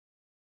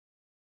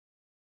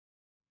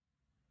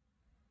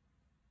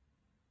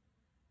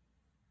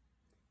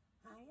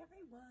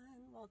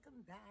everyone,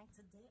 welcome back.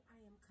 Today I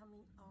am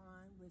coming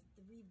on with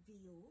the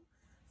review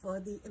for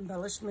the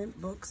embellishment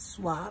book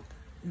swap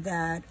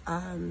that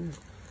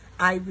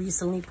I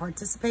recently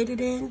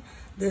participated in.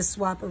 This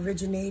swap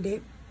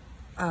originated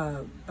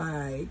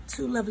by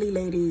two lovely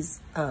ladies,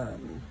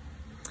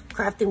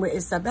 Crafting with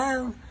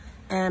Isabel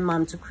and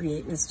Mom to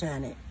Create, Ms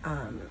Janet.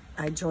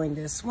 I joined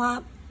this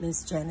swap.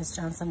 Ms Janice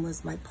Johnson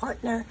was my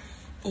partner,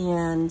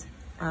 and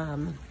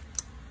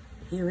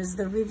here is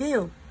the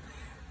review.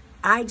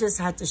 I just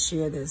had to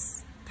share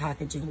this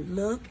packaging.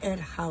 Look at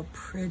how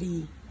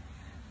pretty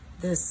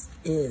this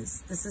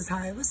is. This is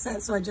how it was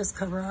sent, so I just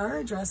cover our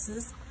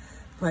addresses.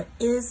 But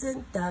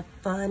isn't that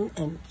fun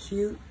and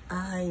cute?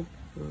 I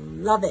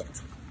love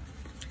it.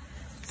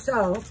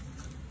 So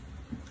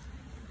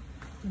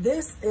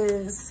this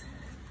is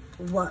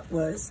what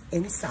was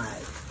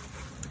inside.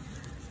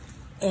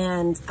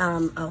 And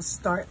I'll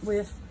start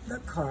with the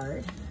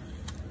card.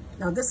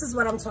 Now this is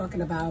what I'm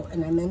talking about,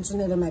 and I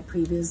mentioned it in my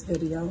previous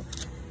video,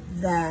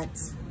 that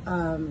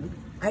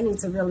I need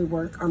to really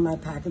work on my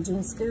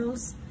packaging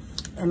skills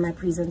and my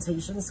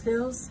presentation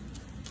skills.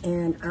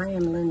 And I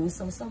am learning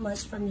so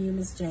much from you,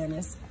 Ms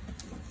Janice.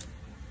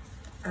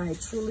 I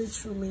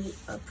truly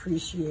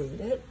appreciate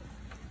it.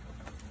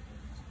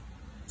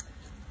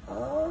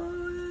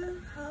 Oh,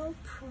 how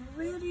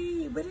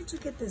pretty. Where did you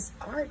get this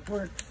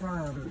artwork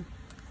from?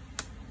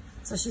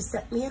 So she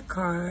sent me a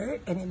card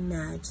and it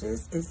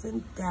matches.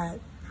 Isn't that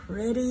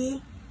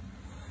pretty?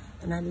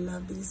 And I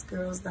love these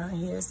girls down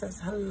here. It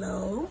says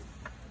hello.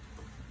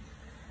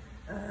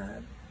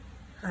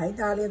 Hi,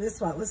 Dalia. This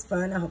swap was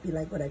fun. I hope you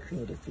like what I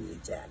created for you,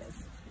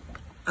 Janice.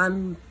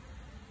 I'm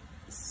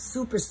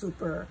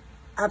super,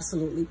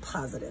 absolutely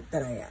positive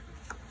that I am.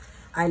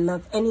 I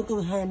love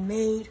anything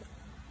handmade.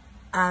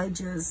 I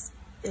just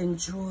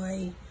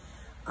enjoy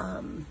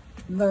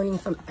learning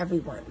from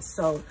everyone.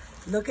 So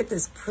look at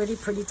this pretty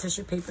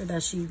tissue paper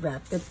that she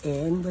wrapped it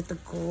in with the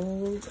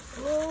gold.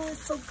 Oh,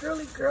 it's so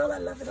girly, girl. I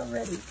love it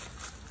already.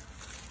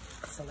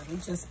 So let me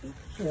just be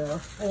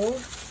careful.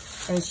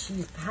 And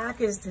she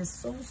packaged this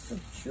so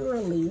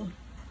securely.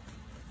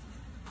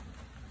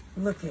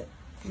 Look at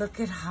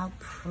how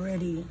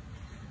pretty.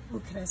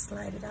 Oh, can I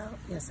slide it out?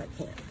 Yes, I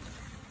can.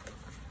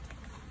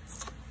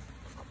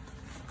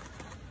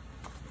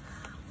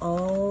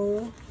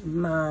 Oh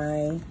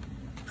my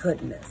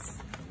goodness.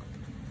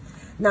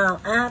 Now,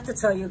 I have to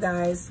tell you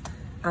guys,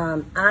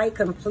 I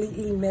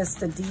completely missed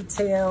the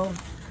detail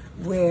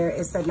where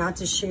it said not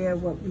to share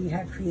what we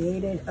had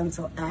created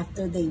until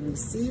after they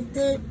received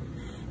it.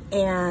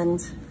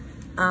 And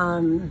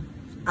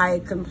I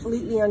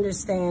completely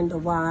understand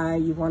why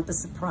you want the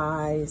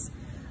surprise.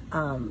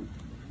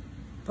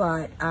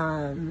 But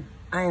I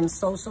am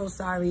so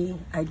sorry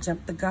I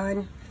jumped the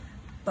gun.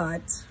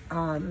 But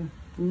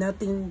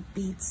nothing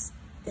beats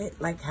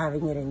it like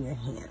having it in your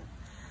hand.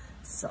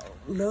 So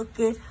look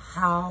at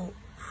how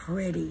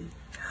pretty.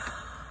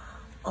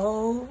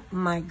 Oh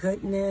my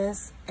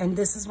goodness. And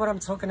this is what I'm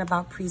talking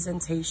about,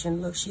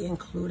 presentation. Look, she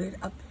included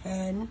a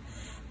pen,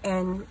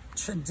 and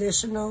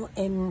traditional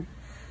in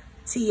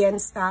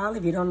TN style.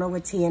 If you don't know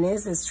what TN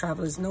is, it's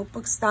Traveler's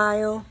Notebook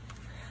style.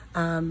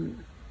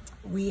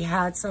 We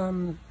had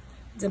some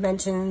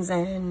dimensions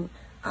and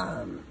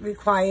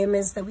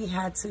requirements that we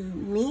had to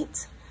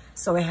meet.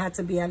 So it had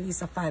to be at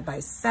least a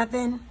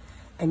 5x7.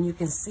 And you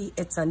can see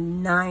it's a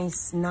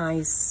nice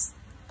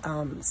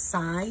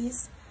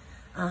size.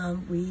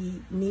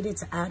 We needed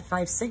to add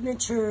 5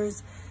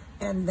 signatures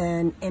and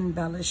then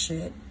embellish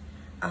it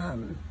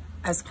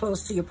as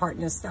close to your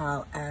partner's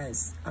style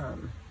as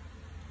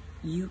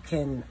you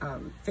can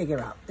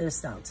figure out their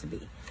style to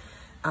be.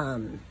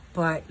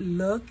 But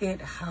look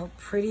at how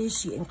pretty.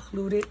 She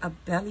included a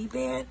belly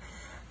band,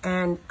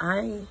 and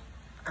I'm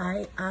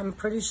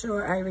pretty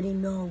sure I already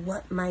know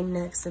what my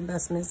next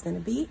investment is going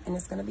to be, and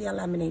it's going to be a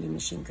laminating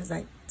machine, because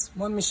it's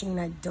one machine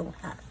I don't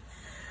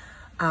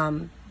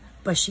have.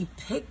 But she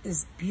picked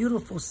this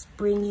beautiful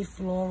springy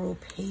floral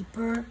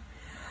paper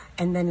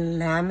and then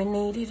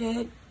laminated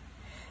it.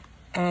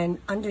 And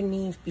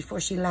underneath, before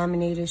she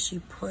laminated, she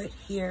put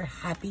here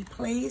Happy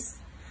Place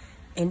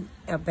in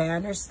a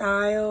banner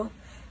style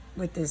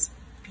with this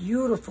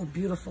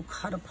beautiful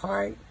cut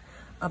apart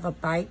of a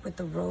bite with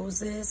the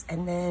roses.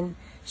 And then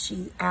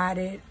she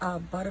added a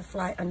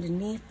butterfly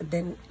underneath, but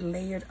then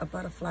layered a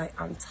butterfly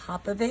on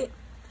top of it.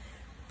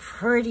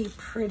 Pretty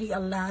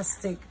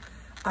elastic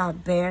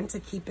band to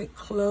keep it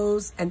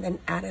closed, and then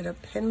added a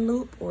pin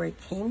loop, or it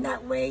came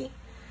that way.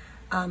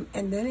 And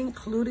then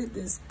included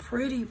this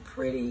pretty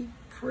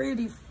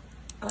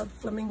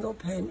flamingo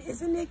pen.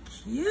 Isn't it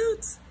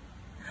cute?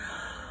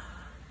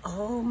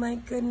 Oh my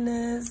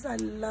goodness, I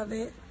love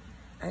it.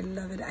 I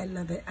love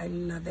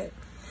it.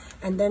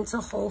 And then to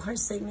hold her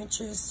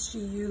signatures, she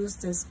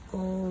used this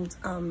gold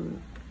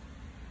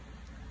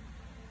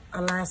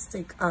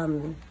elastic,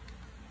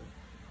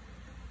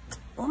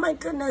 oh my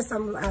goodness,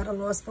 I'm at a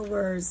loss for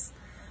words.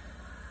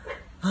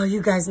 Oh,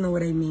 you guys know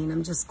what I mean.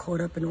 I'm just caught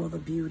up in all the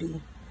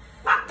beauty.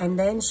 And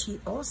then she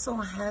also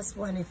has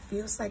one, it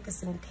feels like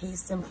it's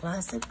encased in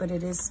plastic, but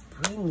it is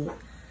springy.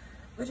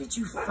 Where did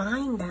you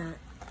find that?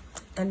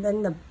 And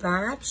then the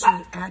back, she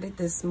added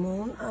this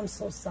moon. I'm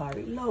so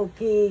sorry,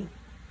 Loki.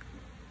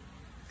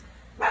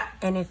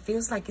 And it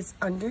feels like it's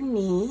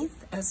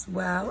underneath as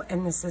well.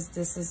 And it says,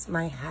 this is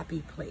my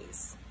happy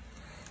place.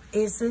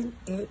 Isn't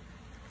it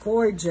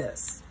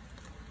gorgeous?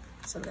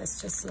 So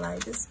let's just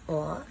slide this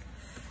off.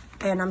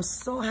 And I'm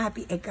so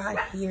happy it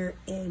got here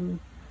in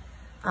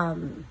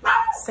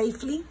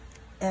safely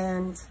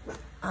and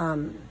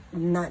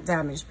not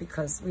damaged,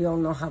 because we all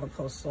know how the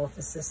postal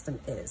office system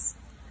is.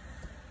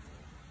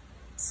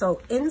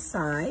 So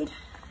inside,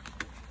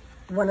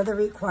 one of the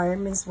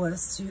requirements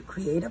was to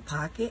create a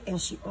pocket,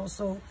 and she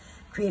also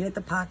created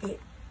the pocket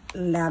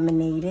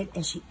laminated,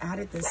 and she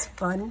added this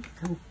fun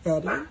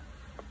confetti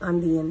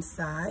on the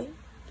inside.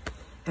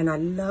 And I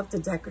love the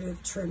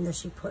decorative trim that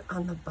she put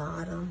on the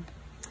bottom.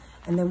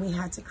 And then we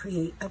had to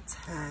create a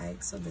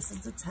tag. So this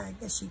is the tag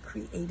that she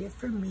created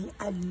for me.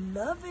 I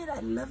love it. I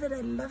love it.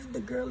 I love the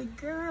girly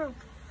girl.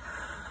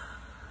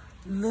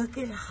 Look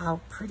at how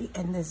pretty.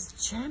 And this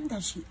gem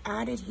that she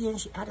added here, and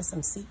she added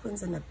some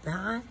sequins in the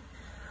back.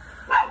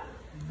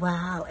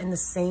 Wow. And the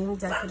same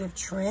decorative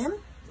trim.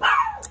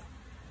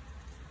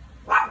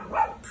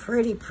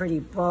 Pretty, pretty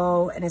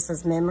bow. And it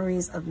says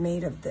memories of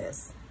made of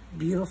this.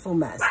 Beautiful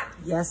mess.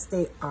 Yes,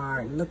 they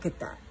are. Look at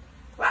that.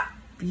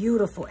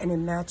 Beautiful. And it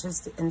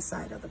matches the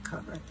inside of the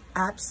cover.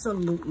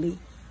 Absolutely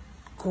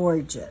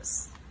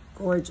gorgeous.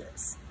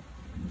 Gorgeous.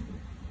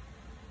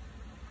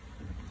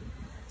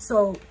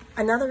 So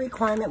another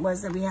requirement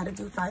was that we had to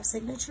do 5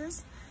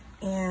 signatures.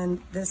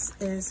 And this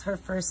is her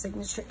first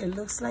signature. It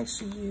looks like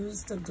she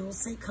used the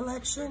Dulce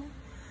collection.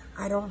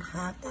 I don't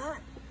have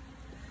that.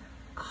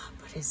 Oh,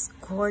 but it's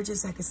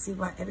gorgeous. I could see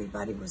why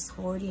everybody was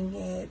hoarding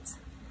it.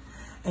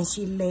 And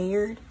she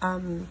layered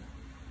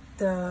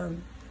the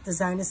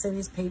designer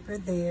series paper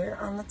there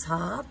on the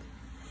top.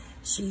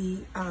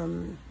 She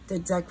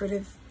did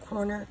decorative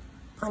corner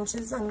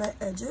punches on the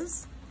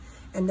edges,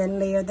 and then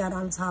layered that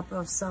on top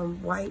of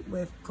some white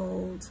with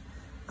gold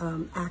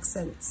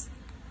accents.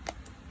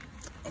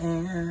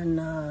 And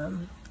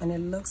it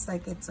looks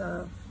like it's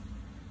a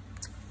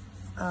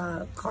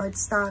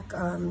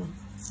cardstock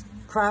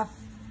craft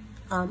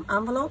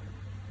envelope.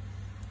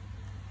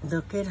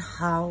 Look at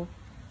how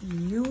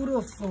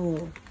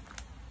beautiful.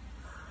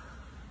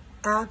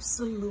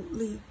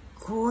 Absolutely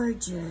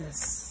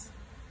gorgeous.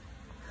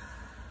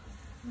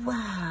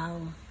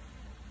 Wow.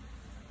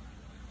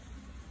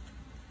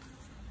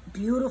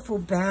 Beautiful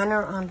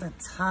banner on the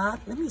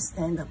top. Let me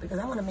stand up because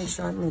I want to make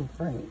sure I'm in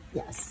frame.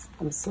 Yes,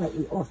 I'm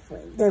slightly off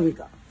frame. There we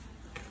go.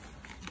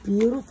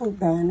 Beautiful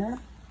banner.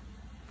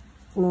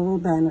 Floral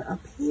banner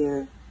up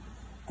here.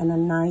 And a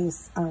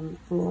nice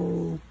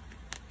floral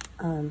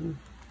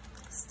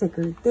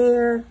sticker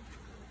there.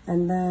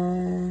 And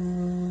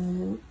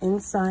then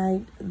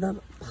inside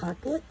the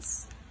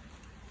pockets.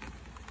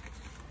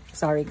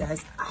 Sorry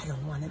guys, I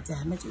don't want to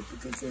damage it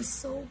because it's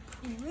so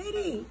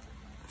pretty.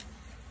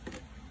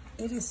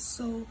 It is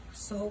so,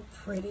 so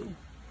pretty.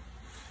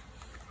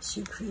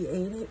 She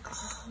created,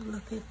 oh,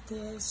 look at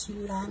this. She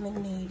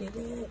laminated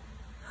it.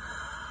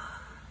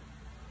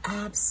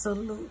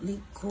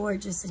 Absolutely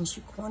gorgeous. And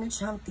she corner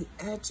chomped the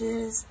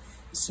edges.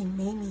 She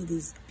made me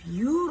these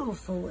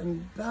beautiful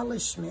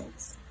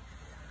embellishments.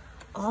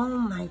 Oh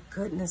my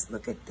goodness,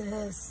 look at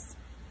this.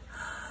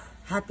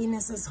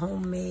 Happiness is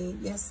homemade.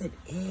 Yes, it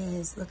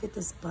is. Look at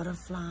this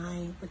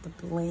butterfly with the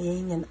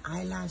bling and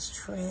eyelash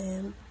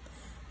trim.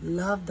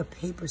 Love the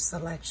paper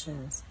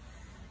selections.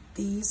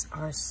 These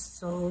are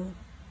so,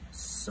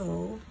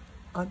 so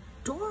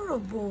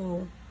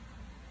adorable.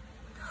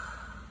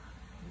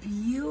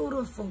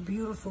 Beautiful,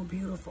 beautiful,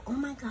 beautiful. Oh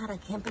my God, I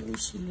can't believe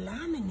she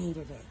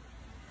laminated it.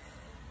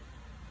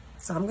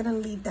 So I'm gonna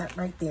leave that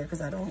right there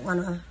because I don't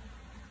wanna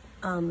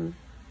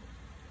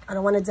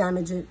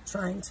damage it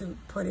trying to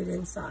put it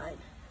inside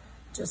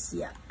just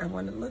yet. I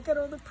want to look at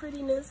all the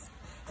prettiness.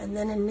 And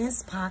then in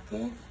this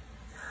pocket,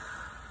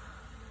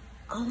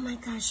 oh my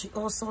gosh, she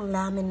also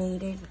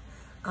laminated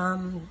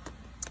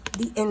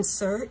the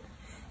insert,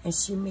 and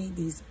she made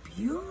these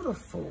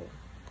beautiful,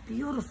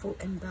 beautiful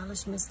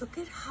embellishments. Look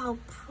at how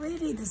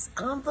pretty this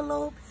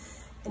envelope,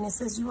 and it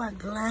says you are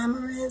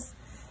glamorous,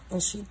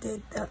 and she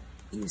did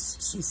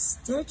she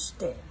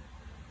stitched it.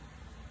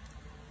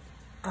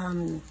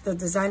 The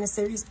designer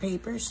series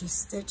paper, she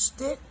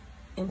stitched it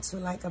into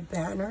like a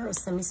banner, a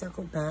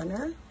semicircle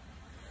banner.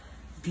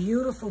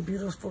 Beautiful,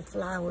 beautiful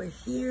flower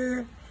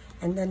here.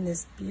 And then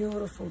this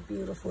beautiful,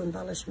 beautiful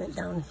embellishment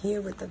down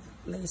here with the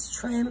lace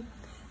trim.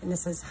 And it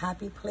says,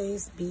 happy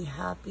place, be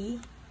happy.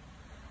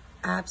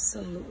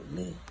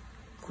 Absolutely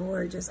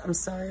gorgeous. I'm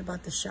sorry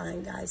about the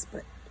shine, guys,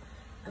 but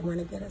I want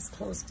to get as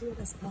close to it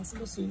as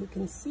possible so you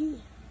can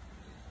see.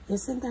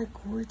 Isn't that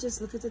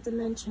gorgeous? Look at the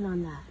dimension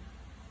on that.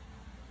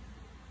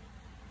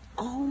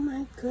 Oh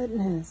my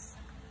goodness.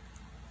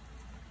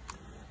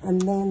 And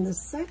then the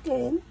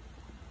second,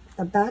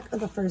 the back of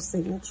the first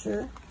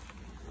signature,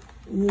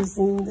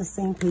 using the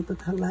same paper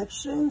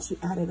collection, she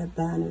added a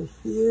banner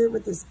here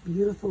with this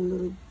beautiful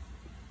little,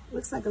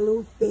 looks like a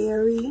little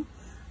fairy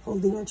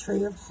holding a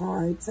tray of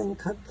hearts and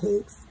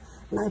cupcakes.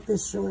 Life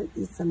is short,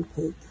 eat some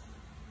cake.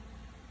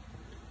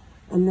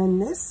 And then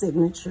this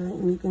signature,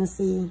 and you can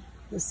see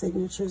the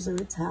signatures are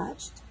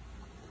attached.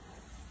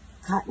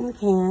 Cotton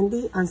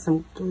candy on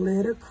some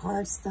glitter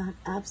cardstock.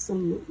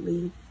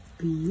 Absolutely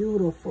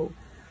beautiful.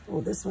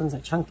 Oh, this one's a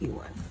chunky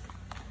one.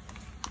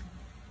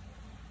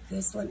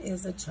 This one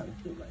is a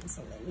chunky one,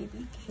 so let me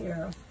be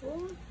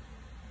careful.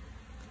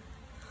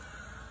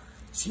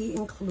 She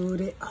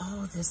included,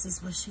 oh, this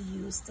is what she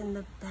used in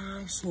the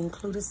bag. She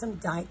included some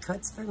die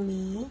cuts for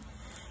me.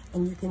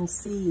 And you can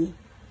see,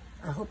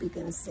 I hope you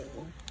can see,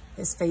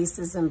 his face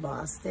is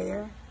embossed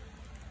there.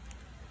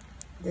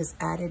 There's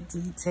added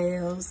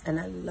details, and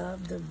I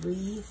love the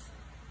wreath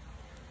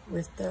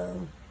with the,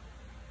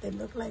 they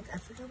look like, I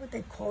forget what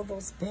they call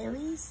those,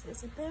 berries?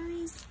 Is it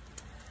berries?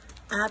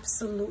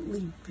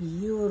 Absolutely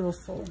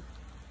beautiful.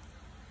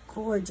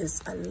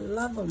 Gorgeous. I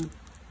love them.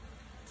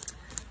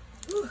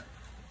 Whew.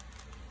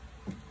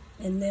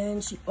 And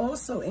then she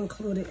also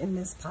included in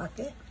this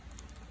pocket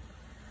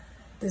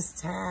this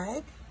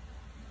tag.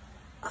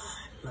 Oh,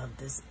 I love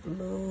this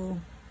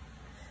blue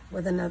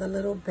with another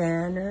little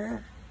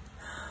banner.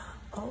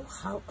 Oh,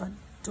 how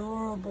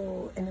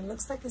adorable. And it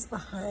looks like it's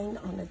behind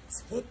on a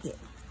ticket.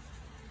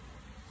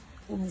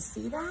 Can you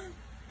see that?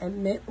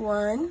 Admit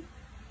one.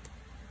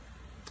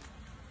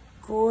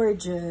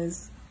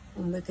 Gorgeous.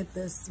 And look at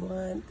this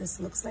one. This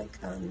looks like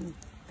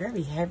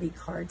very heavy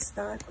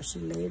cardstock. She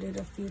laid it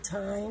a few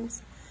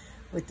times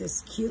with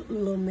this cute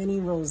little mini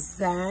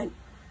rosette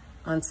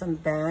on some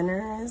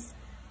banners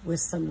with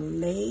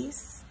some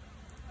lace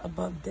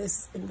above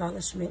this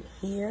embellishment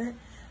here.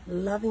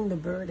 Loving the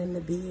bird and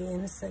the bee,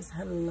 and it says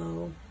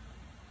hello.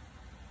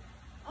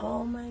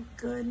 Oh my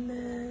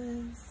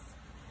goodness.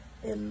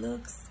 It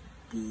looks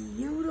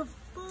beautiful.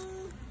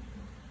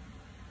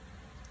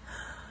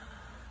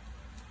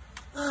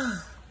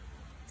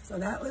 So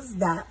that was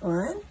that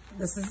one.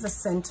 This is the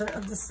center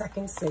of the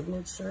second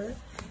signature.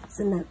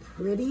 Isn't that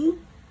pretty?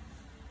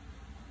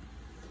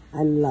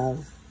 I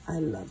love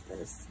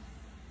this.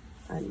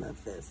 I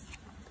love this.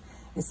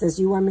 It says,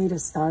 you are made of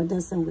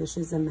stardust and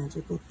wishes and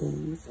magical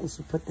things. And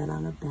she put that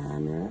on a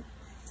banner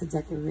to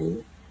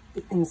decorate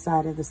the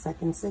inside of the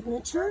second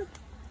signature.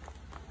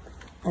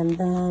 And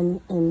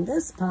then in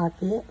this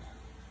pocket,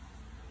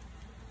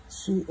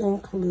 she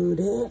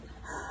included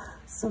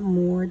some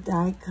more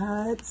die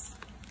cuts.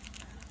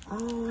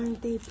 Oh,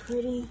 aren't they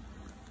pretty?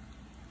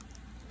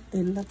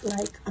 They look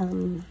like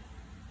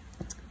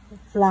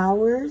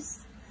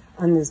flowers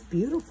on this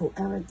beautiful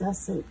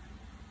iridescent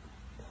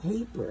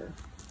paper.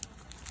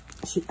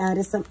 She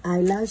added some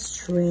eyelash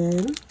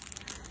trim.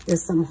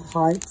 There's some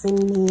hearts in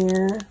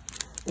there.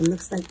 It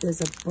looks like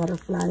there's a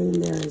butterfly in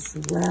there as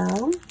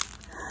well.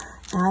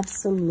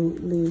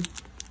 Absolutely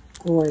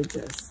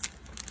gorgeous.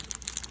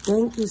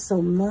 Thank you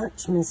so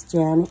much, Ms.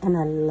 Janet, and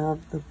I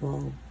love the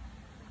bow.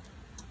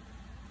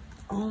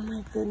 Oh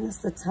my goodness,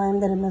 the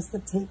time that it must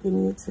have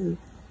taken you to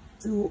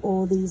do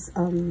all these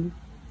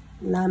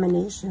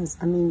laminations.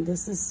 I mean,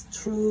 this is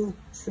true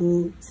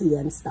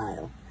TN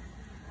style.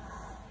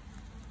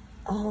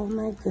 Oh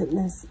my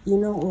goodness. You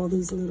know, all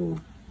these little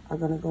are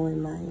gonna go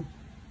in my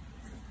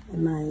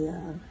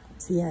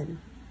TN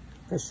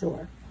for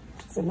sure.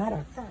 As a matter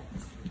of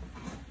fact,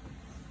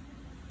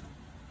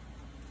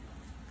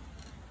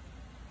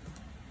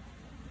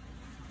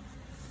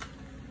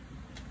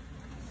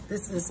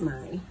 this is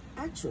my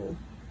actual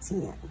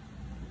TN,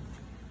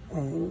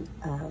 and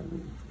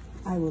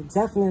I will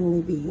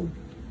definitely be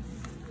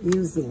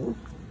using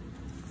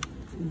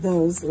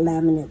those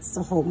laminates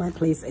to hold my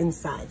place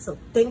inside. So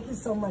thank you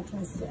so much,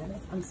 Ms.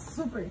 Janice. I'm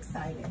super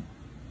excited.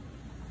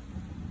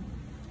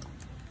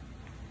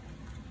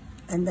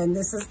 And then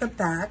this is the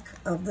back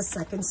of the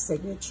second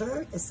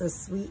signature. It says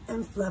sweet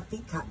and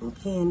fluffy cotton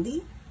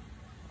candy.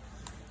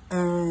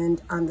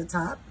 And on the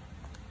top,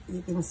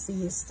 you can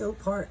see it's still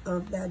part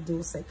of that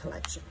Dulce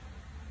collection.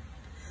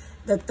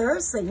 The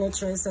third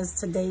signature says,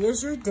 today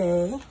is your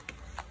day.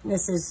 And it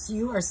says,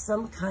 you are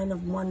some kind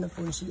of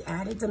wonderful. And she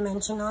added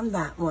dimension on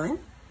that one.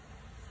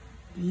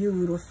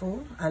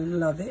 Beautiful. I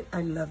love it.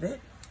 I love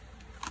it.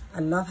 I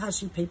love how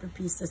she paper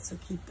pieced it to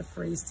keep the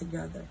phrase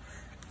together.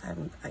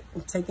 I'm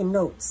taking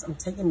notes. I'm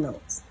taking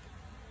notes.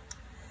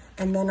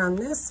 And then on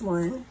this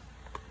one,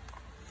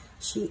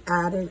 she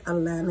added a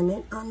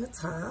laminate on the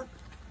top.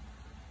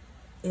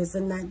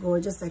 Isn't that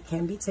gorgeous? That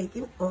can be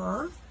taken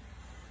off.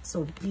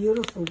 So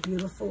beautiful,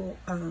 beautiful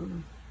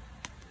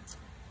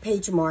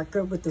page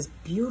marker with this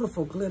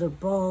beautiful glitter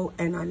bow.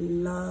 And I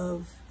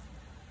love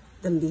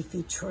the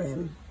leafy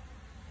trim.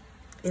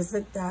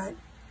 Isn't that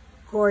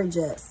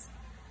gorgeous?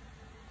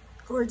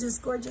 Gorgeous,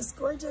 gorgeous,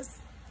 gorgeous.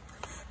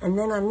 And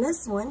then on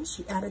this one,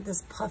 she added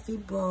this puffy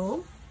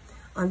bow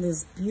on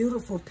this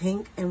beautiful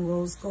pink and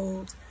rose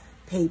gold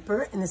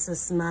paper. And it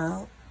says,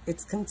 smile,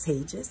 it's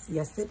contagious.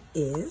 Yes, it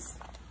is.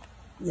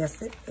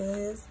 Yes, it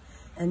is.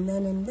 And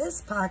then in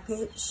this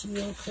pocket, she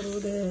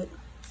included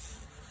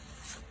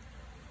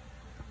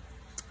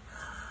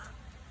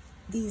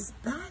these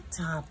bag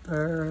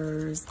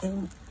toppers.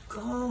 And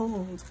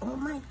gold. Oh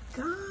my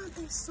God,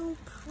 they're so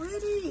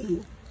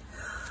pretty.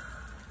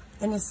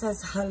 And it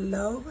says,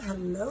 hello,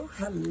 hello,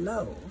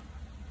 hello.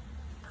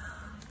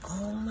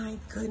 Oh my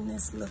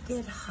goodness, look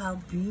at how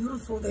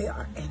beautiful they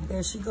are. And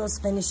there she goes,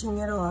 finishing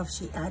it off.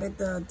 She added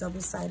the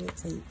double-sided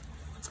tape.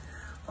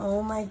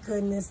 Oh my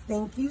goodness,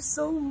 thank you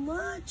so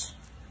much.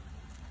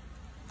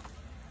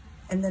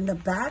 And then the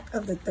back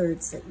of the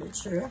third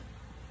signature,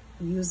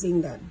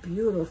 using that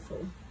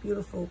beautiful,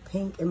 beautiful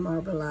pink and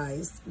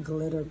marbleized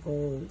glitter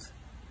gold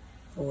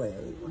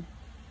foiling.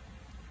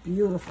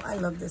 Beautiful, I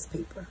love this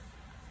paper.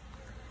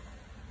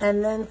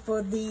 And then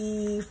for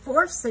the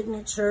fourth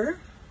signature,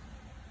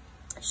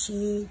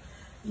 she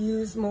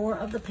used more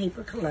of the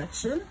paper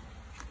collection.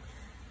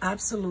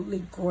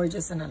 Absolutely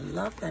gorgeous, and I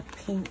love that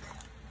pink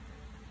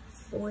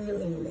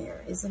foiling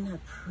there. Isn't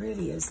that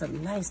pretty? It's a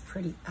nice,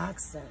 pretty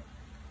accent.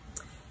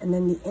 And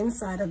then the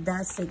inside of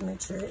that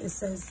signature, it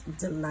says,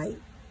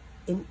 delight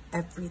in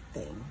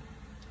everything.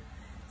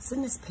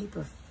 Isn't this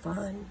paper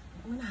fun?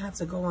 I'm gonna have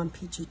to go on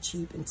Peachy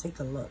Cheap and take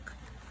a look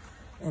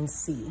and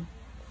see.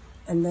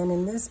 And then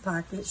in this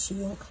pocket,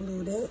 she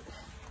included,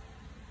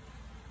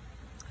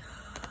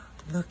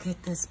 look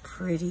at this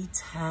pretty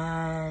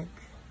tag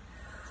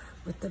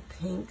with the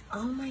pink.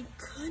 Oh my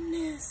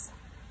goodness.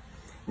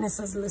 And it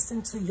says,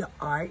 listen to your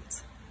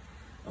art.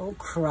 Oh,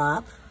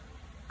 crop.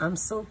 I'm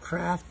so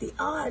crafty.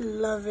 Oh, I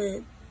love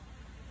it.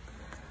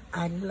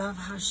 I love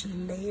how she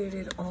layered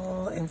it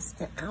all. And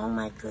oh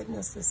my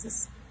goodness, this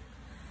is,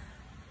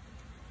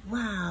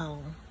 wow.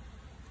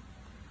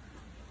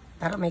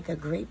 That'll make a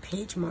great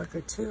page marker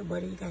too.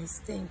 What do you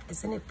guys think?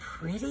 Isn't it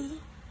pretty?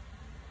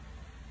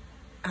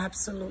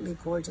 Absolutely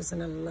gorgeous,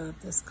 and I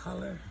love this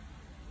color.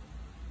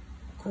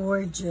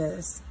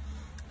 Gorgeous.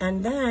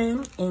 And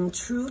then in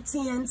true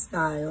TN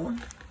style,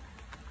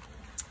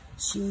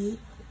 she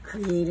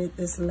created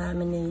this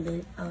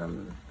laminated,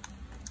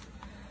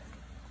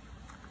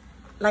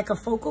 like a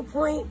focal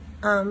point.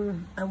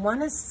 I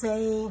want to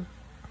say,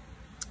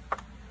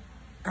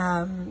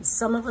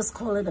 some of us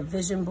call it a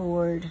vision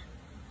board,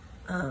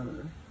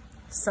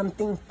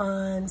 something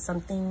fun,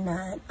 something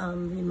that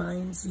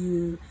reminds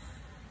you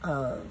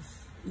of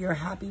your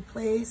happy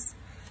place.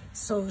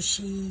 So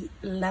she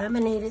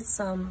laminated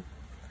some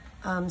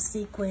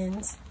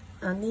sequins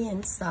on the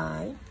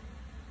inside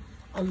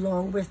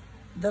along with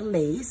the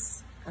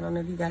lace. I don't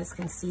know if you guys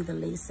can see the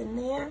lace in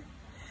there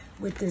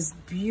with this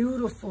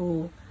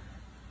beautiful,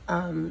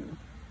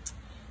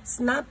 it's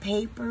not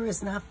paper,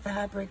 it's not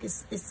fabric,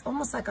 it's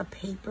almost like a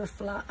paper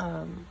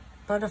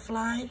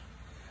butterfly,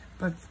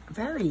 but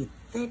very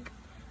thick,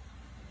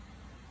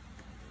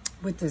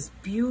 with this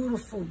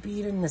beautiful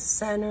bead in the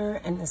center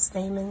and the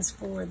stamens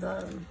for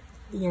the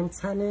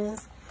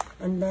antennas.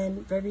 And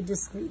then very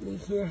discreetly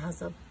here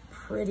has a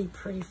pretty,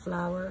 pretty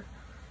flower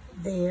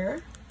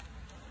there.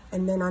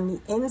 And then on the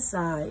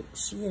inside,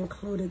 she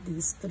included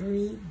these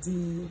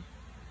 3D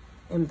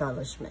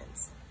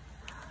embellishments.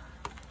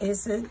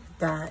 Isn't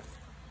that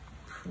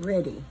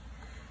pretty?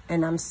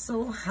 And I'm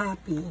so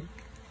happy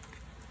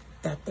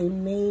that they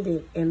made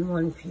it in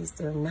one piece.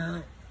 They're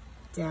not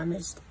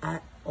damaged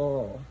at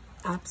all.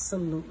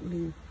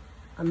 Absolutely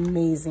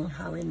amazing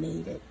how it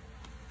made it.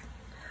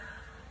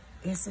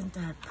 Isn't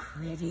that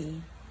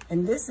pretty?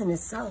 And this in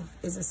itself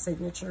is a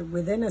signature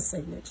within a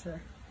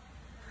signature.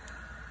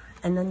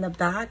 And then the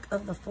back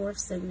of the fourth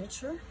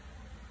signature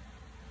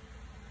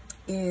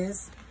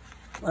is,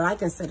 well, I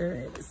consider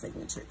it a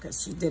signature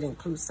because she did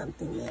include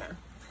something there.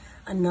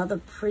 Another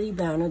pretty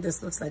banner.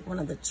 This looks like one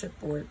of the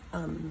chipboard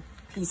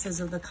pieces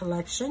of the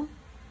collection.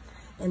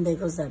 And there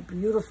goes that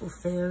beautiful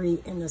fairy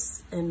in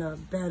a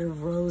bed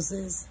of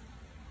roses.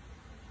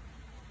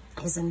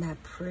 Isn't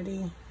that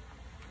pretty?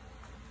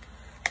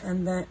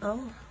 And then,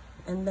 oh,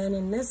 and then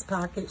in this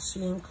pocket,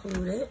 she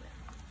included,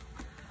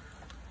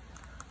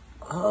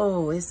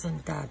 oh,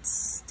 isn't that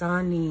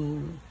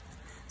stunning?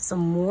 Some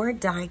more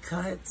die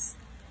cuts.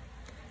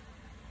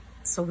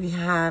 So we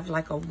have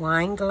like a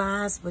wine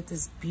glass with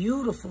this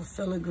beautiful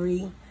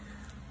filigree.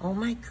 Oh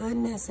my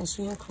goodness, and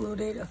she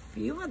included a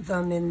few of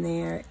them in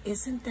there.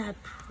 Isn't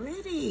that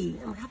pretty?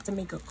 I'm gonna have to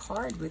make a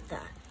card with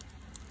that.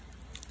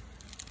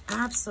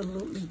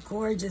 Absolutely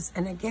gorgeous.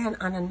 And again,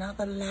 on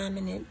another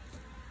laminate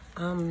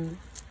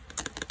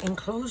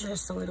enclosure,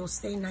 so it'll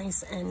stay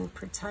nice and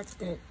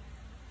protected.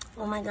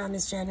 Oh my God,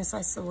 Ms. Janice,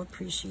 I so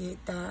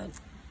appreciate that.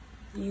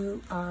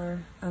 You are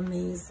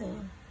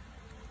amazing.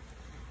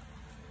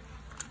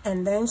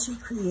 And then she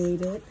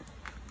created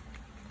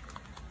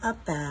a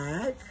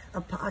bag,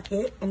 a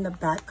pocket in the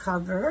back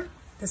cover.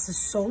 This is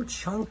so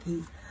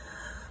chunky.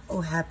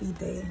 Oh, happy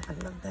day. I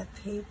love that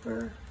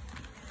paper.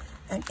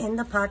 And in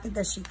the pocket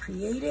that she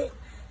created,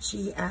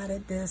 she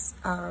added this,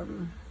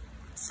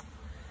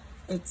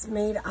 it's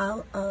made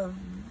out of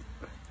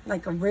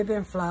like a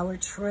ribbon flower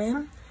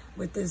trim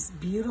with this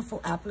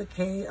beautiful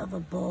applique of a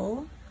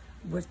bow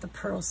with the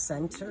pearl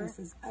center. It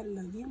says, I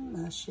love you,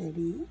 ma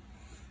chérie.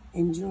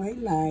 Enjoy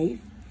life.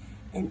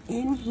 And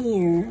in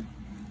here,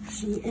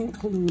 she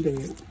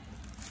included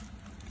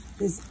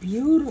this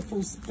beautiful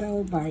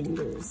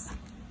spellbinders.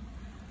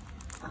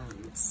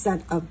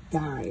 set of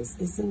dies.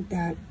 Isn't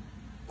that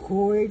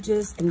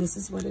gorgeous? And this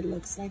is what it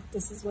looks like.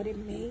 This is what it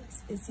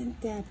makes.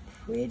 Isn't that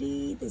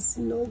pretty? The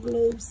snow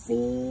globe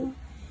scene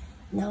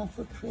now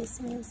for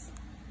Christmas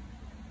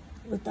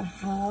with the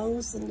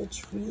house and the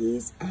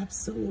trees.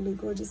 Absolutely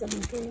gorgeous.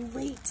 I'm going,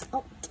 wait.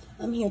 Oh,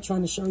 I'm here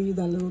trying to show you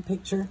that little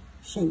picture.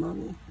 Shame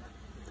on me.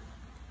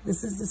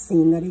 This is the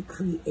scene that it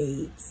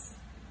creates.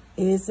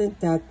 Isn't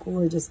that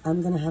gorgeous?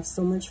 I'm going to have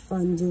so much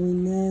fun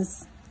doing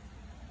this.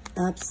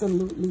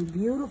 Absolutely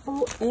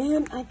beautiful.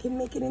 And I can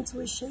make it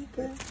into a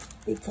shaker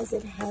because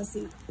it has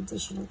the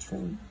additional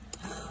trim.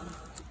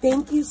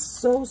 Thank you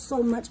so,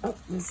 so much. Oh,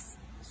 this,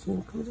 she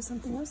included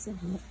something else in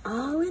here.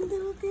 Oh, and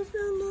look at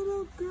the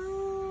little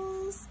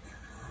girls.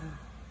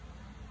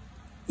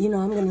 You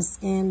know, I'm going to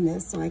scan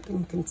this so I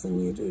can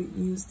continue to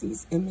use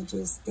these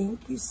images.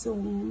 Thank you so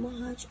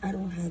much. I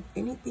don't have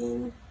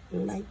anything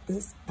like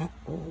this at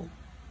all.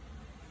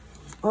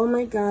 Oh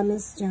my God,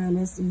 Ms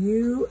Janice,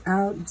 you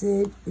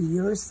outdid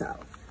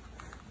yourself.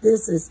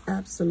 This is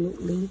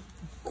absolutely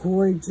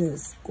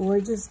gorgeous.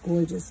 Gorgeous,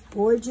 gorgeous,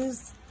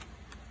 gorgeous.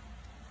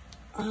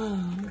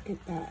 Oh, look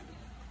at that.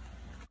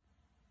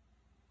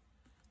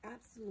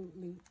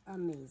 Absolutely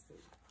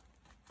amazing.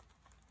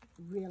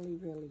 Really,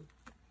 really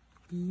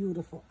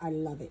beautiful. I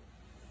love it.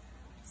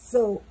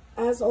 So,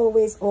 as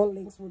always, all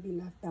links will be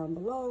left down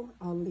below.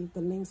 I'll leave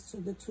the links to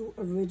the 2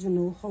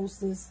 original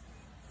hostess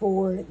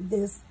for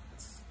this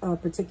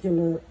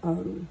particular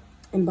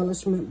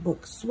embellishment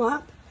book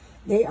swap.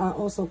 They are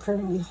also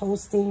currently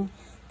hosting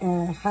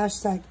a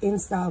hashtag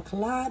InStyle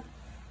collab,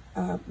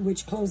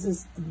 which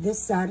closes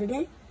this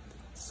Saturday.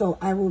 So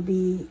I will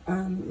be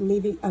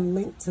leaving a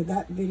link to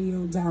that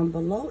video down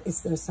below.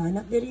 It's their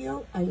sign-up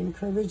video. I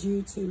encourage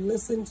you to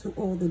listen to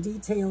all the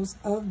details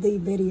of the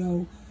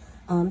video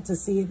to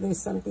see if there's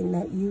something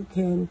that you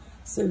can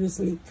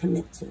seriously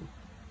commit to.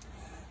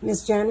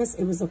 Ms. Janice,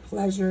 it was a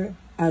pleasure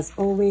as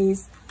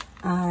always.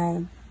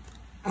 I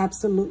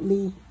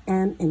absolutely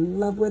am in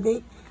love with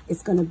it.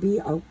 It's going to be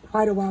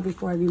quite a while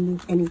before I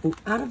remove anything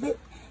out of it.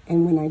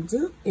 And when I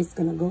do, it's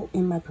going to go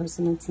in my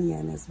personal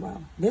TN as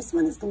well. This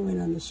one is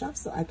going on the shelf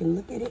so I can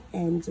look at it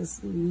and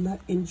just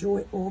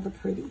enjoy all the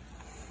pretty.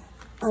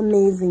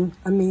 Amazing,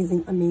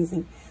 amazing,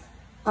 amazing.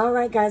 All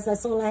right, guys,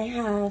 that's all I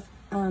have.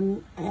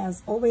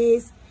 As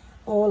always,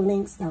 all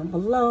links down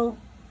below.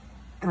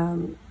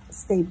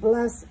 Stay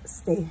blessed,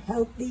 stay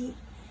healthy,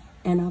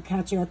 and I'll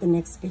catch you at the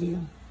next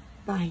video.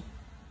 Bye.